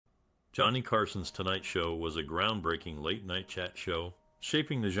Johnny Carson's Tonight Show was a groundbreaking late-night chat show,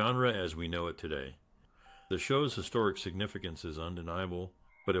 shaping the genre as we know it today. The show's historic significance is undeniable,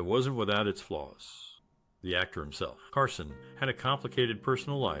 but it wasn't without its flaws. The actor himself, Carson, had a complicated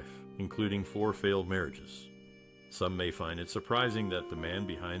personal life, including 4 failed marriages. Some may find it surprising that the man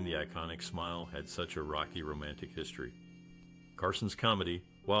behind the iconic smile had such a rocky romantic history. Carson's comedy,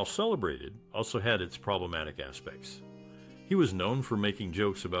 while celebrated, also had its problematic aspects. He was known for making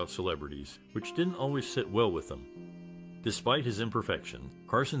jokes about celebrities, which didn't always sit well with them. Despite his imperfection,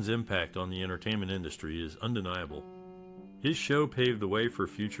 Carson's impact on the entertainment industry is undeniable. His show paved the way for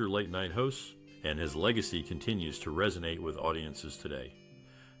future late-night hosts, and his legacy continues to resonate with audiences today.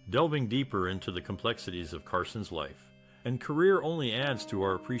 Delving deeper into the complexities of Carson's life and career only adds to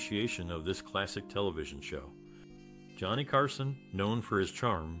our appreciation of this classic television show. Johnny Carson, known for his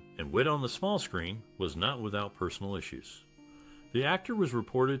charm and wit on the small screen, was not without personal issues. The actor was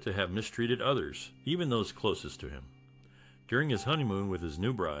reported to have mistreated others, even those closest to him. During his honeymoon with his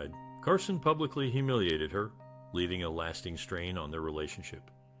new bride, Carson publicly humiliated her, leaving a lasting strain on their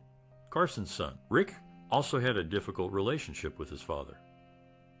relationship. Carson's son, Rick, also had a difficult relationship with his father.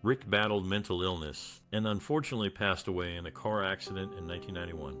 Rick battled mental illness and unfortunately passed away in a car accident in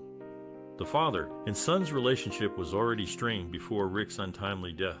 1991. The father and son's relationship was already strained before Rick's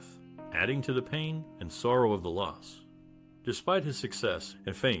untimely death, adding to the pain and sorrow of the loss. Despite his success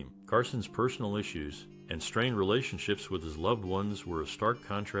and fame, Carson's personal issues and strained relationships with his loved ones were a stark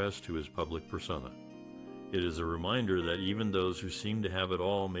contrast to his public persona. It is a reminder that even those who seem to have it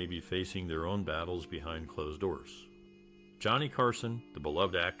all may be facing their own battles behind closed doors. Johnny Carson, the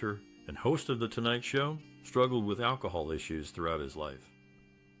beloved actor and host of The Tonight Show, struggled with alcohol issues throughout his life.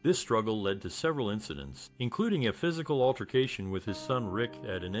 This struggle led to several incidents, including a physical altercation with his son Rick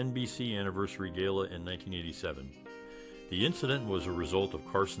at an NBC anniversary gala in 1987. The incident was a result of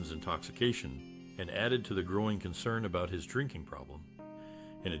Carson's intoxication and added to the growing concern about his drinking problem.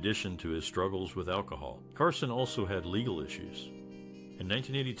 In addition to his struggles with alcohol, Carson also had legal issues. In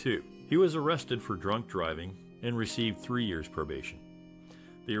 1982, he was arrested for drunk driving and received 3 years probation.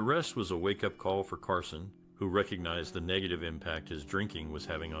 The arrest was a wake-up call for Carson, who recognized the negative impact his drinking was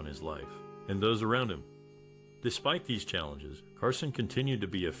having on his life and those around him. Despite these challenges, Carson continued to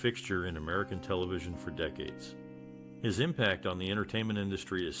be a fixture in American television for decades. His impact on the entertainment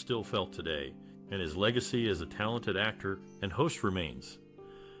industry is still felt today, and his legacy as a talented actor and host remains.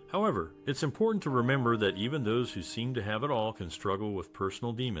 However, it's important to remember that even those who seem to have it all can struggle with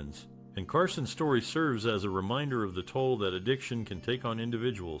personal demons, and Carson's story serves as a reminder of the toll that addiction can take on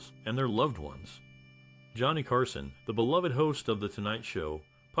individuals and their loved ones. Johnny Carson, the beloved host of The Tonight Show,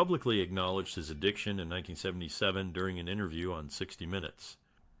 publicly acknowledged his addiction in 1977 during an interview on 60 Minutes.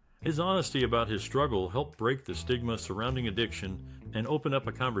 His honesty about his struggle helped break the stigma surrounding addiction and open up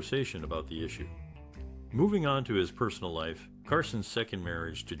a conversation about the issue. Moving on to his personal life, Carson's second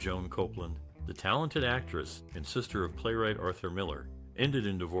marriage to Joan Copeland, the talented actress and sister of playwright Arthur Miller, ended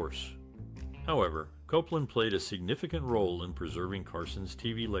in divorce. However, Copeland played a significant role in preserving Carson's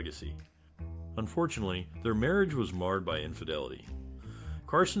TV legacy. Unfortunately, their marriage was marred by infidelity.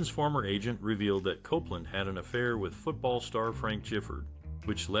 Carson's former agent revealed that Copeland had an affair with football star Frank Gifford,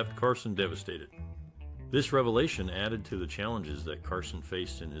 which left Carson devastated. This revelation added to the challenges that Carson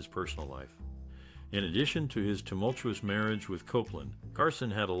faced in his personal life. In addition to his tumultuous marriage with Copeland, Carson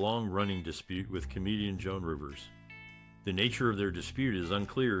had a long-running dispute with comedian Joan Rivers. The nature of their dispute is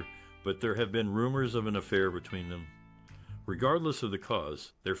unclear, but there have been rumors of an affair between them. Regardless of the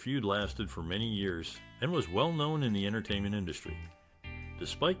cause, their feud lasted for many years and was well known in the entertainment industry.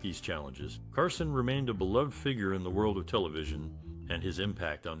 Despite these challenges, Carson remained a beloved figure in the world of television, and his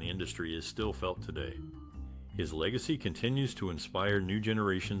impact on the industry is still felt today. His legacy continues to inspire new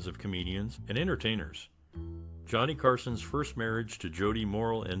generations of comedians and entertainers. Johnny Carson's first marriage to Jody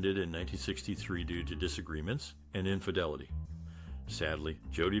Morrill ended in 1963 due to disagreements and infidelity. Sadly,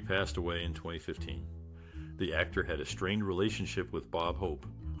 Jody passed away in 2015. The actor had a strained relationship with Bob Hope,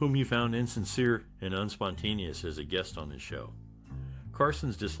 whom he found insincere and unspontaneous as a guest on his show.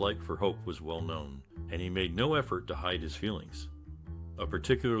 Carson's dislike for Hope was well known, and he made no effort to hide his feelings. A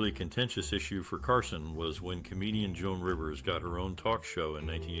particularly contentious issue for Carson was when comedian Joan Rivers got her own talk show in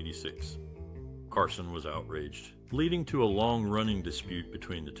 1986. Carson was outraged, leading to a long-running dispute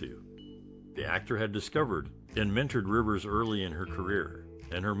between the two. The actor had discovered and mentored Rivers early in her career,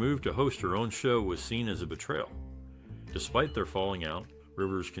 and her move to host her own show was seen as a betrayal. Despite their falling out,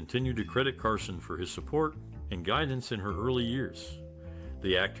 Rivers continued to credit Carson for his support and guidance in her early years.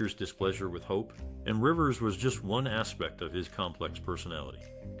 The actor's displeasure with Hope and Rivers was just one aspect of his complex personality.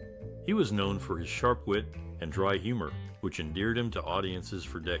 He was known for his sharp wit and dry humor, which endeared him to audiences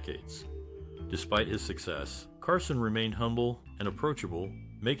for decades. Despite his success, Carson remained humble and approachable,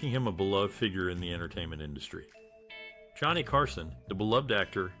 making him a beloved figure in the entertainment industry. Johnny Carson, the beloved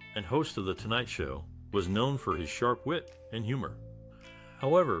actor and host of The Tonight Show, was known for his sharp wit and humor.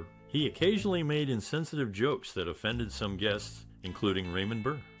 However, he occasionally made insensitive jokes that offended some guests, including Raymond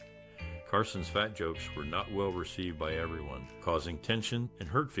Burr. Carson's fat jokes were not well received by everyone, causing tension and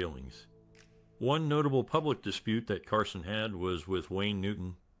hurt feelings. One notable public dispute that Carson had was with Wayne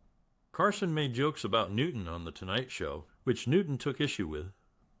Newton. Carson made jokes about Newton on The Tonight Show, which Newton took issue with.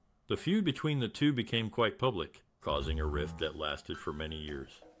 The feud between the two became quite public, causing a rift that lasted for many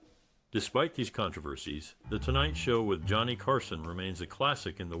years. Despite these controversies, The Tonight Show with Johnny Carson remains a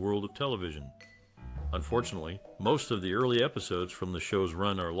classic in the world of television. Unfortunately, most of the early episodes from the show's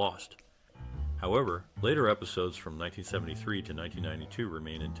run are lost. However, later episodes from 1973 to 1992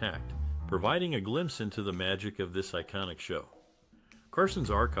 remain intact, providing a glimpse into the magic of this iconic show. Carson's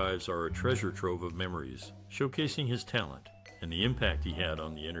archives are a treasure trove of memories, showcasing his talent and the impact he had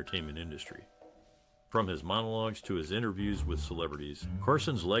on the entertainment industry. From his monologues to his interviews with celebrities,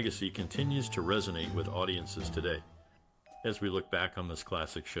 Carson's legacy continues to resonate with audiences today. As we look back on this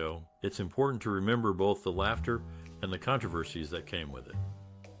classic show, it's important to remember both the laughter and the controversies that came with it.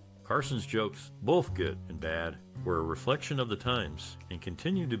 Carson's jokes, both good and bad, were a reflection of the times and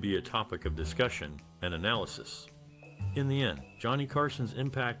continue to be a topic of discussion and analysis. In the end, Johnny Carson's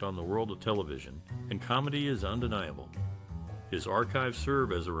impact on the world of television and comedy is undeniable. His archives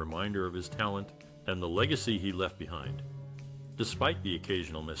serve as a reminder of his talent and the legacy he left behind. Despite the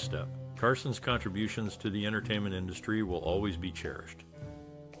occasional misstep, Carson's contributions to the entertainment industry will always be cherished.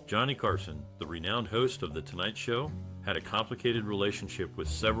 Johnny Carson, the renowned host of The Tonight Show, had a complicated relationship with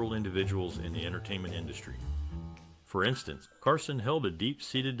several individuals in the entertainment industry. For instance, Carson held a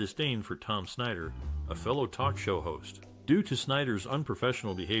deep-seated disdain for Tom Snyder, a fellow talk show host, due to Snyder's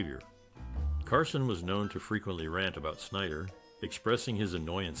unprofessional behavior. Carson was known to frequently rant about Snyder, expressing his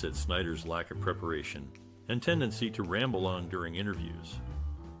annoyance at Snyder's lack of preparation and tendency to ramble on during interviews.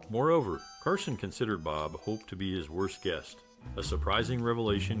 Moreover, Carson considered Bob Hope to be his worst guest, a surprising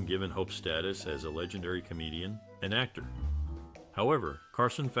revelation given Hope's status as a legendary comedian and actor. However,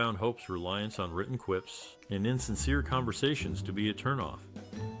 Carson found Hope's reliance on written quips and insincere conversations to be a turnoff.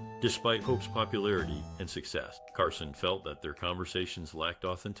 Despite Hope's popularity and success, Carson felt that their conversations lacked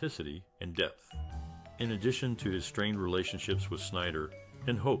authenticity and depth. In addition to his strained relationships with Snyder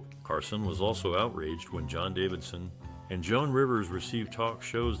and Hope, Carson was also outraged when John Davidson and Joan Rivers received talk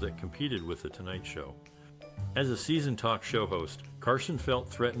shows that competed with The Tonight Show. As a seasoned talk show host, Carson felt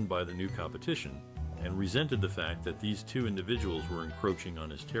threatened by the new competition and resented the fact that these two individuals were encroaching on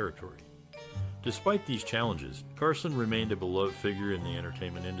his territory. Despite these challenges, Carson remained a beloved figure in the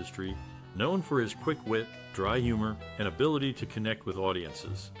entertainment industry, known for his quick wit, dry humor, and ability to connect with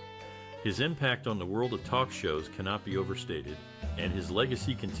audiences. His impact on the world of talk shows cannot be overstated, and his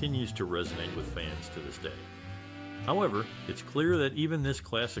legacy continues to resonate with fans to this day. However, it's clear that even this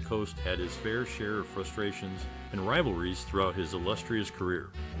classic host had his fair share of frustrations and rivalries throughout his illustrious career.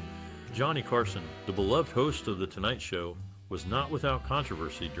 Johnny Carson, the beloved host of The Tonight Show, was not without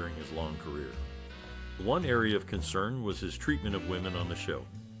controversy during his long career. One area of concern was his treatment of women on the show.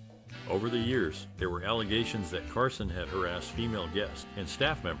 Over the years, there were allegations that Carson had harassed female guests and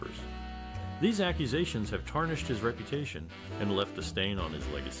staff members. These accusations have tarnished his reputation and left a stain on his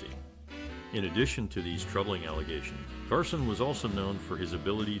legacy. In addition to these troubling allegations, Carson was also known for his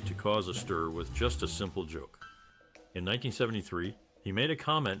ability to cause a stir with just a simple joke. In 1973, he made a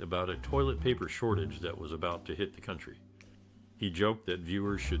comment about a toilet paper shortage that was about to hit the country. He joked that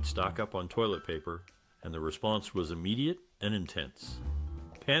viewers should stock up on toilet paper, and the response was immediate and intense.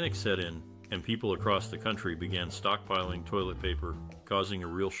 Panic set in, and people across the country began stockpiling toilet paper, causing a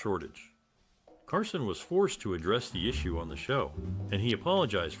real shortage. Carson was forced to address the issue on the show, and he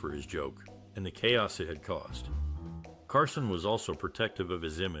apologized for his joke and the chaos it had caused. Carson was also protective of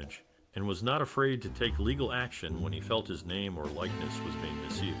his image and was not afraid to take legal action when he felt his name or likeness was being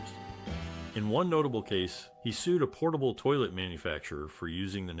misused. In one notable case, he sued a portable toilet manufacturer for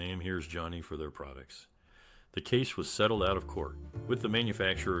using the name Here's Johnny for their products. The case was settled out of court, with the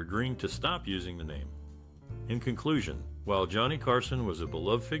manufacturer agreeing to stop using the name. In conclusion, while Johnny Carson was a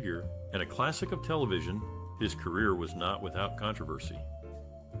beloved figure and a classic of television, his career was not without controversy.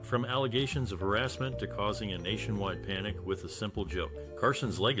 From allegations of harassment to causing a nationwide panic with a simple joke,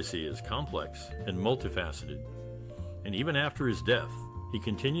 Carson's legacy is complex and multifaceted. And even after his death, he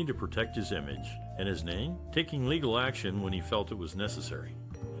continued to protect his image and his name, taking legal action when he felt it was necessary.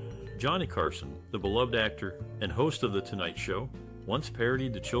 Johnny Carson, the beloved actor and host of The Tonight Show, once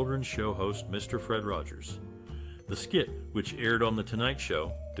parodied the children's show host Mr. Fred Rogers. The skit, which aired on The Tonight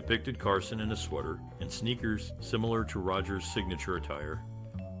Show, depicted Carson in a sweater and sneakers similar to Rogers' signature attire.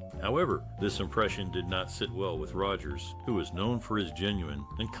 However, this impression did not sit well with Rogers, who was known for his genuine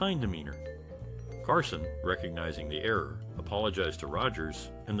and kind demeanor. Carson, recognizing the error, apologized to Rogers,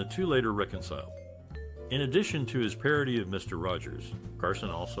 and the two later reconciled. In addition to his parody of Mr. Rogers, Carson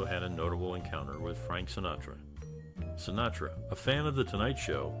also had a notable encounter with Frank Sinatra. Sinatra, a fan of The Tonight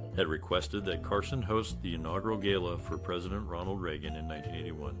Show, had requested that Carson host the inaugural gala for President Ronald Reagan in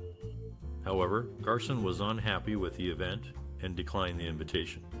 1981. However, Carson was unhappy with the event and declined the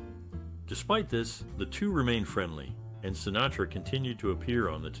invitation. Despite this, the two remained friendly, and Sinatra continued to appear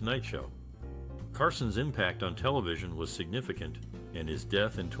on The Tonight Show. Carson's impact on television was significant, and his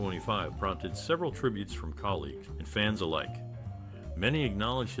death in 1925 prompted several tributes from colleagues and fans alike. Many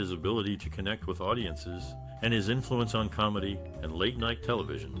acknowledged his ability to connect with audiences and his influence on comedy and late-night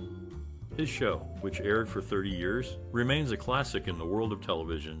television. His show, which aired for 30 years, remains a classic in the world of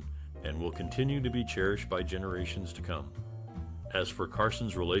television and will continue to be cherished by generations to come. As for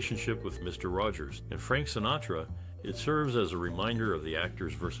Carson's relationship with Mr. Rogers and Frank Sinatra, it serves as a reminder of the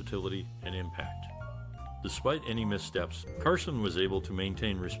actor's versatility and impact. Despite any missteps, Carson was able to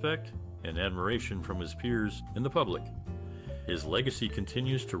maintain respect and admiration from his peers and the public. His legacy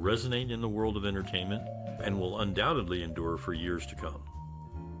continues to resonate in the world of entertainment and will undoubtedly endure for years to come.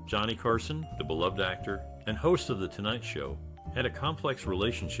 Johnny Carson, the beloved actor and host of The Tonight Show, had a complex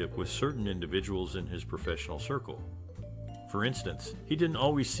relationship with certain individuals in his professional circle. For instance, he didn't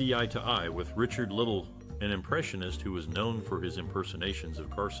always see eye to eye with Richard Little, an impressionist who was known for his impersonations of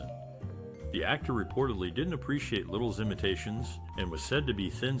Carson. The actor reportedly didn't appreciate Little's imitations and was said to be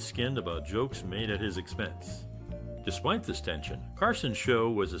thin-skinned about jokes made at his expense. Despite this tension, Carson's show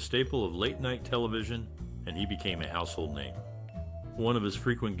was a staple of late-night television, and he became a household name. One of his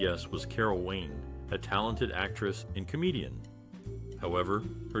frequent guests was Carol Wayne, a talented actress and comedian. However,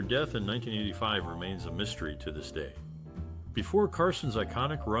 her death in 1985 remains a mystery to this day. Before Carson's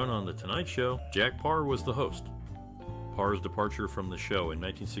iconic run on The Tonight Show, Jack Paar was the host. Parr's departure from the show in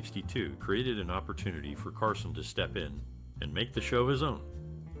 1962 created an opportunity for Carson to step in and make the show his own.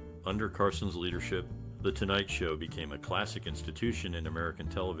 Under Carson's leadership, The Tonight Show became a classic institution in American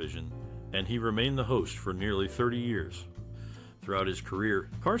television, and he remained the host for nearly 30 years. Throughout his career,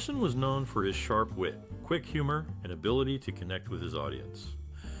 Carson was known for his sharp wit, quick humor, and ability to connect with his audience.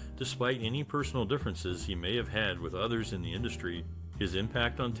 Despite any personal differences he may have had with others in the industry, his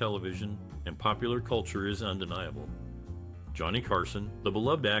impact on television and popular culture is undeniable. Johnny Carson, the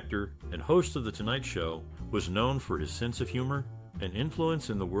beloved actor and host of The Tonight Show, was known for his sense of humor and influence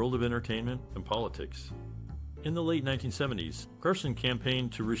in the world of entertainment and politics. In the late 1970s, Carson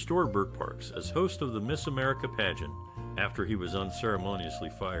campaigned to restore Burt Parks as host of the Miss America pageant after he was unceremoniously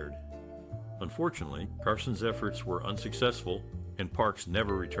fired. Unfortunately, Carson's efforts were unsuccessful, and Parks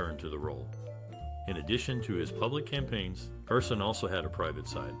never returned to the role. In addition to his public campaigns, Carson also had a private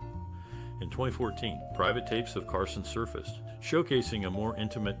side. In 2014, private tapes of Carson surfaced, showcasing a more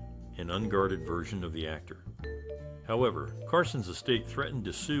intimate and unguarded version of the actor. However, Carson's estate threatened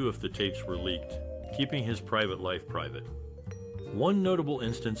to sue if the tapes were leaked, keeping his private life private. One notable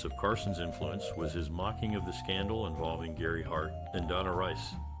instance of Carson's influence was his mocking of the scandal involving Gary Hart and Donna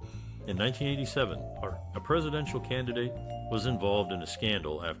Rice. In 1987, Hart, a presidential candidate, was involved in a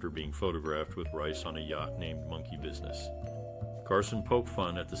scandal after being photographed with Rice on a yacht named Monkey Business. Carson poked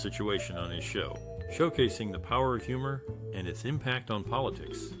fun at the situation on his show, showcasing the power of humor and its impact on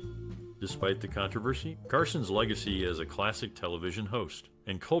politics. Despite the controversy, Carson's legacy as a classic television host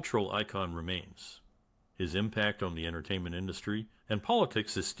and cultural icon remains. His impact on the entertainment industry and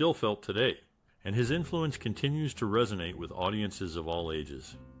politics is still felt today, and his influence continues to resonate with audiences of all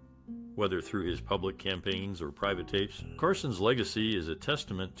ages. Whether through his public campaigns or private tapes, Carson's legacy is a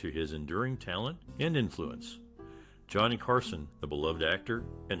testament to his enduring talent and influence. Johnny Carson, the beloved actor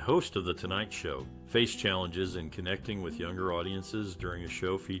and host of The Tonight Show, faced challenges in connecting with younger audiences during a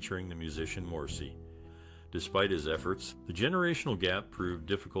show featuring the musician Morrissey. Despite his efforts, the generational gap proved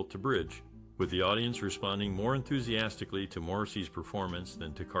difficult to bridge, with the audience responding more enthusiastically to Morrissey's performance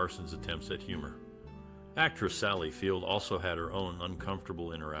than to Carson's attempts at humor. Actress Sally Field also had her own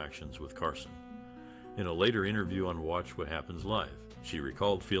uncomfortable interactions with Carson. In a later interview on Watch What Happens Live, she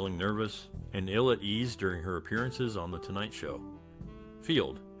recalled feeling nervous and ill at ease during her appearances on The Tonight Show.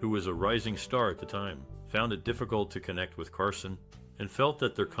 Field, who was a rising star at the time, found it difficult to connect with Carson and felt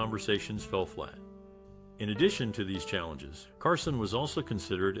that their conversations fell flat. In addition to these challenges, Carson was also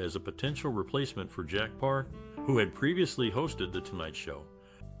considered as a potential replacement for Jack Paar, who had previously hosted The Tonight Show.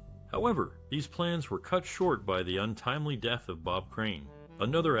 However, these plans were cut short by the untimely death of Bob Crane,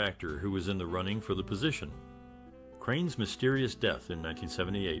 another actor who was in the running for the position. Crane's mysterious death in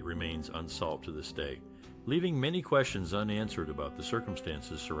 1978 remains unsolved to this day, leaving many questions unanswered about the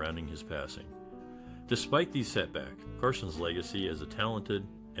circumstances surrounding his passing. Despite these setbacks, Carson's legacy as a talented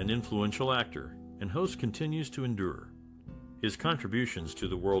and influential actor and host continues to endure. His contributions to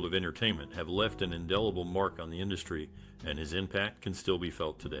the world of entertainment have left an indelible mark on the industry, and his impact can still be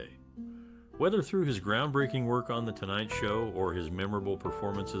felt today. Whether through his groundbreaking work on The Tonight Show or his memorable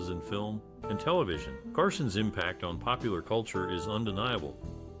performances in film and television, Carson's impact on popular culture is undeniable.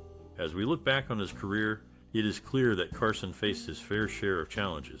 As we look back on his career, it is clear that Carson faced his fair share of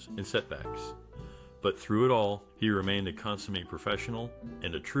challenges and setbacks. But through it all, he remained a consummate professional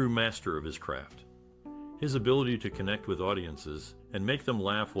and a true master of his craft. His ability to connect with audiences and make them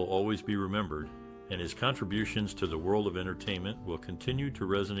laugh will always be remembered, and his contributions to the world of entertainment will continue to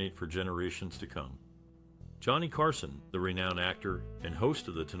resonate for generations to come. Johnny Carson, the renowned actor and host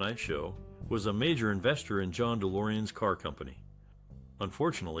of The Tonight Show, was a major investor in John DeLorean's car company.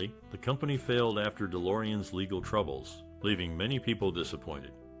 Unfortunately, the company failed after DeLorean's legal troubles, leaving many people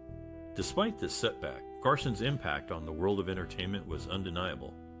disappointed. Despite this setback, Carson's impact on the world of entertainment was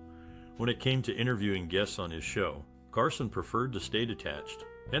undeniable. When it came to interviewing guests on his show, Carson preferred to stay detached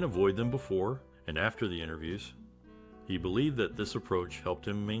and avoid them before and after the interviews. He believed that this approach helped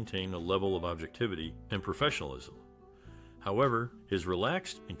him maintain a level of objectivity and professionalism. However, his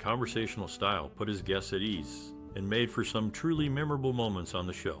relaxed and conversational style put his guests at ease and made for some truly memorable moments on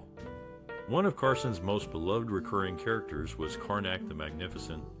the show. One of Carson's most beloved recurring characters was Karnak the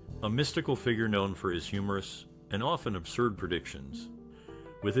Magnificent, a mystical figure known for his humorous and often absurd predictions.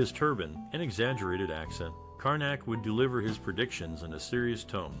 With his turban and exaggerated accent, Karnak would deliver his predictions in a serious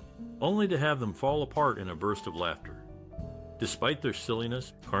tone, only to have them fall apart in a burst of laughter. Despite their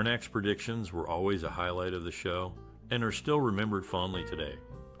silliness, Karnak's predictions were always a highlight of the show and are still remembered fondly today.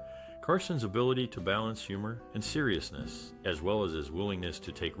 Carson's ability to balance humor and seriousness, as well as his willingness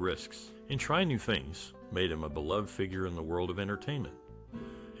to take risks and try new things, made him a beloved figure in the world of entertainment.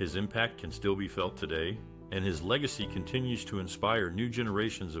 His impact can still be felt today, and his legacy continues to inspire new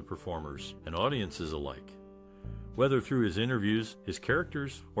generations of performers and audiences alike. Whether through his interviews, his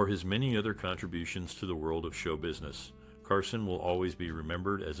characters, or his many other contributions to the world of show business, Carson will always be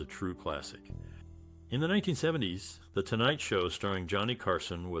remembered as a true classic. In the 1970s, The Tonight Show starring Johnny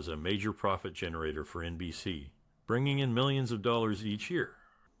Carson was a major profit generator for NBC, bringing in millions of dollars each year.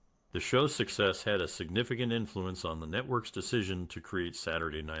 The show's success had a significant influence on the network's decision to create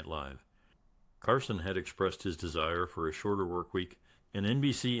Saturday Night Live. Carson had expressed his desire for a shorter work week, and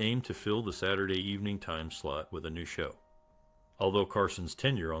NBC aimed to fill the Saturday evening time slot with a new show. Although Carson's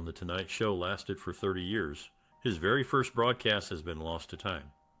tenure on The Tonight Show lasted for 30 years, his very first broadcast has been lost to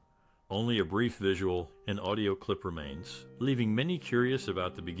time. Only a brief visual and audio clip remains, leaving many curious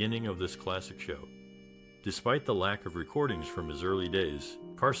about the beginning of this classic show. Despite the lack of recordings from his early days,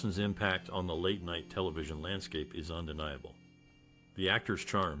 Carson's impact on the late-night television landscape is undeniable. The actor's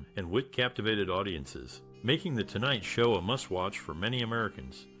charm and wit captivated audiences, making The Tonight Show a must-watch for many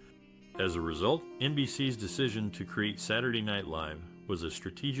Americans. As a result, NBC's decision to create Saturday Night Live was a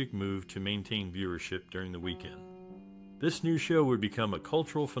strategic move to maintain viewership during the weekend. This new show would become a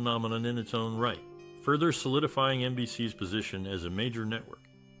cultural phenomenon in its own right, further solidifying NBC's position as a major network.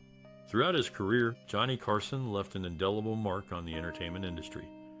 Throughout his career, Johnny Carson left an indelible mark on the entertainment industry.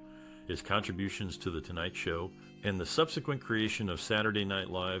 His contributions to The Tonight Show and the subsequent creation of Saturday Night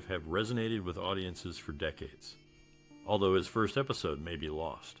Live have resonated with audiences for decades. Although his first episode may be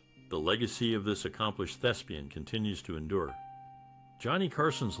lost, the legacy of this accomplished thespian continues to endure. Johnny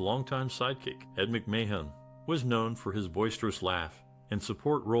Carson's longtime sidekick, Ed McMahon, was known for his boisterous laugh and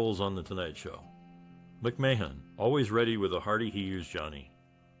support roles on The Tonight Show. McMahon, always ready with a hearty "he used Johnny"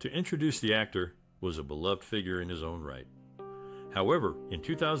 to introduce the actor, was a beloved figure in his own right. However, in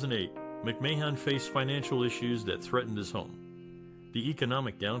 2008, McMahon faced financial issues that threatened his home. The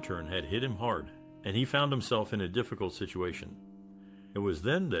economic downturn had hit him hard, and he found himself in a difficult situation. It was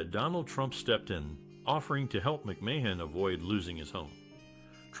then that Donald Trump stepped in, offering to help McMahon avoid losing his home.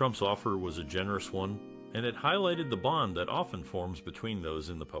 Trump's offer was a generous one, and it highlighted the bond that often forms between those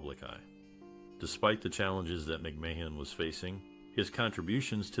in the public eye. Despite the challenges that McMahon was facing, his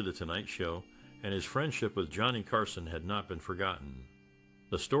contributions to The Tonight Show and his friendship with Johnny Carson had not been forgotten.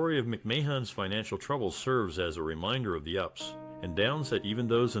 The story of McMahon's financial troubles serves as a reminder of the ups and downs that even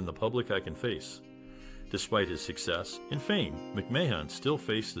those in the public eye can face. Despite his success and fame, McMahon still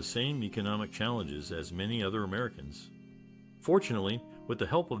faced the same economic challenges as many other Americans. Fortunately, with the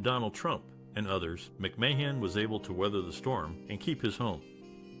help of Donald Trump and others, McMahon was able to weather the storm and keep his home.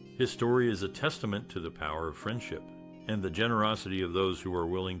 His story is a testament to the power of friendship and the generosity of those who are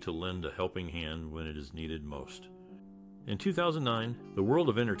willing to lend a helping hand when it is needed most. In 2009, the world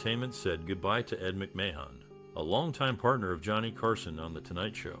of entertainment said goodbye to Ed McMahon, a longtime partner of Johnny Carson on The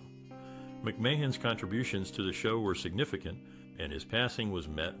Tonight Show. McMahon's contributions to the show were significant, and his passing was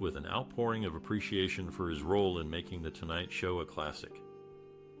met with an outpouring of appreciation for his role in making The Tonight Show a classic.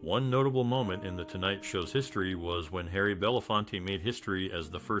 One notable moment in The Tonight Show's history was when Harry Belafonte made history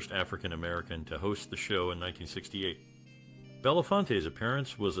as the first African American to host the show in 1968. Belafonte's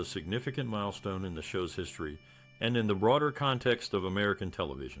appearance was a significant milestone in the show's history and in the broader context of American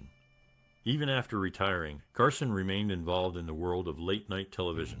television. Even after retiring, Carson remained involved in the world of late-night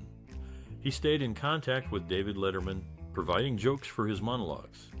television. He stayed in contact with David Letterman, providing jokes for his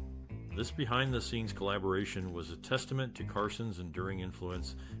monologues. This behind-the-scenes collaboration was a testament to Carson's enduring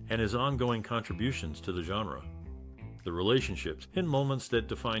influence and his ongoing contributions to the genre. The relationships and moments that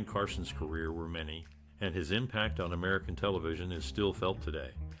defined Carson's career were many, and his impact on American television is still felt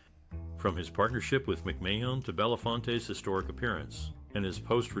today. From his partnership with McMahon to Belafonte's historic appearance, and his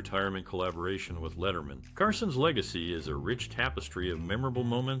post-retirement collaboration with Letterman, Carson's legacy is a rich tapestry of memorable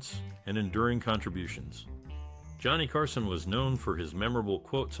moments and enduring contributions. Johnny Carson was known for his memorable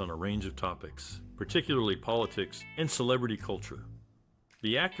quotes on a range of topics, particularly politics and celebrity culture.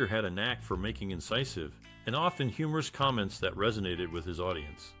 The actor had a knack for making incisive and often humorous comments that resonated with his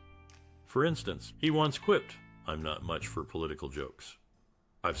audience. For instance, he once quipped, "I'm not much for political jokes.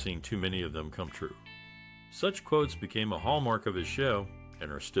 I've seen too many of them come true." Such quotes became a hallmark of his show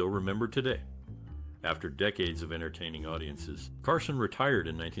and are still remembered today. After decades of entertaining audiences, Carson retired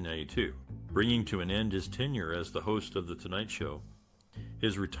in 1992, bringing to an end his tenure as the host of The Tonight Show.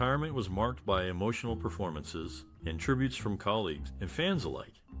 His retirement was marked by emotional performances and tributes from colleagues and fans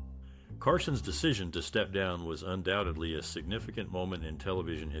alike. Carson's decision to step down was undoubtedly a significant moment in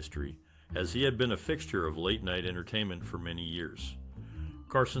television history, as he had been a fixture of late-night entertainment for many years.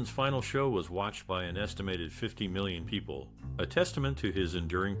 Carson's final show was watched by an estimated 50 million people, a testament to his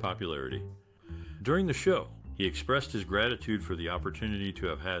enduring popularity. During the show, he expressed his gratitude for the opportunity to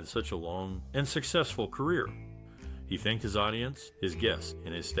have had such a long and successful career. He thanked his audience, his guests,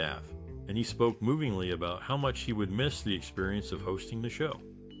 and his staff, and he spoke movingly about how much he would miss the experience of hosting the show.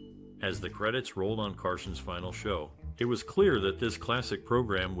 As the credits rolled on Carson's final show, it was clear that this classic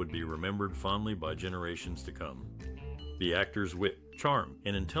program would be remembered fondly by generations to come. The actor's wit, charm,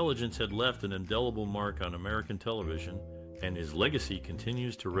 and intelligence had left an indelible mark on American television, and his legacy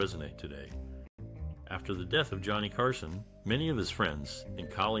continues to resonate today. After the death of Johnny Carson, many of his friends and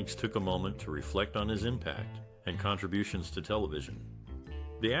colleagues took a moment to reflect on his impact and contributions to television.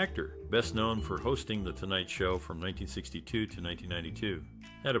 The actor, best known for hosting The Tonight Show from 1962 to 1992,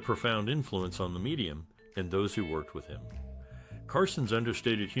 had a profound influence on the medium and those who worked with him. Carson's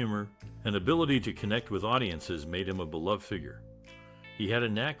understated humor and ability to connect with audiences made him a beloved figure. He had a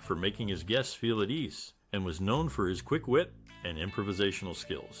knack for making his guests feel at ease and was known for his quick wit and improvisational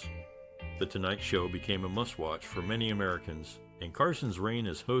skills. The Tonight Show became a must-watch for many Americans, and Carson's reign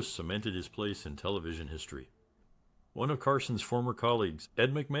as host cemented his place in television history. One of Carson's former colleagues,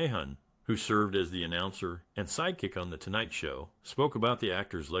 Ed McMahon, who served as the announcer and sidekick on The Tonight Show, spoke about the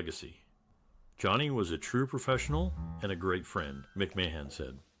actor's legacy. "Johnny was a true professional and a great friend," McMahon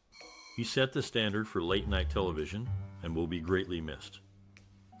said. "He set the standard for late-night television and will be greatly missed."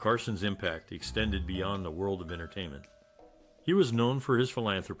 Carson's impact extended beyond the world of entertainment. He was known for his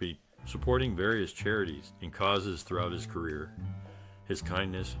philanthropy, supporting various charities and causes throughout his career. His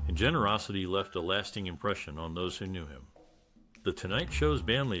kindness and generosity left a lasting impression on those who knew him. The Tonight Show's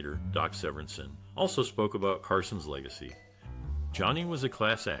bandleader, Doc Severinsen, also spoke about Carson's legacy. "Johnny was a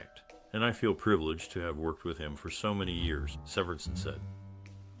class act, and I feel privileged to have worked with him for so many years," Severinsen said.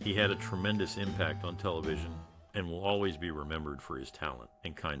 "He had a tremendous impact on television and will always be remembered for his talent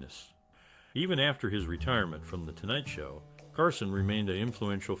and kindness." Even after his retirement from The Tonight Show, Carson remained an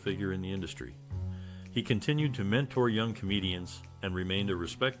influential figure in the industry. He continued to mentor young comedians and remained a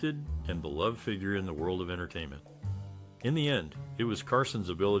respected and beloved figure in the world of entertainment. In the end, it was Carson's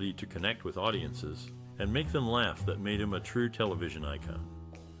ability to connect with audiences and make them laugh that made him a true television icon.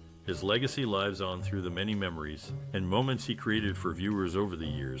 His legacy lives on through the many memories and moments he created for viewers over the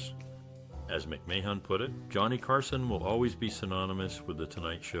years. As McMahon put it, Johnny Carson will always be synonymous with The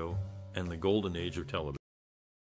Tonight Show and the golden age of television.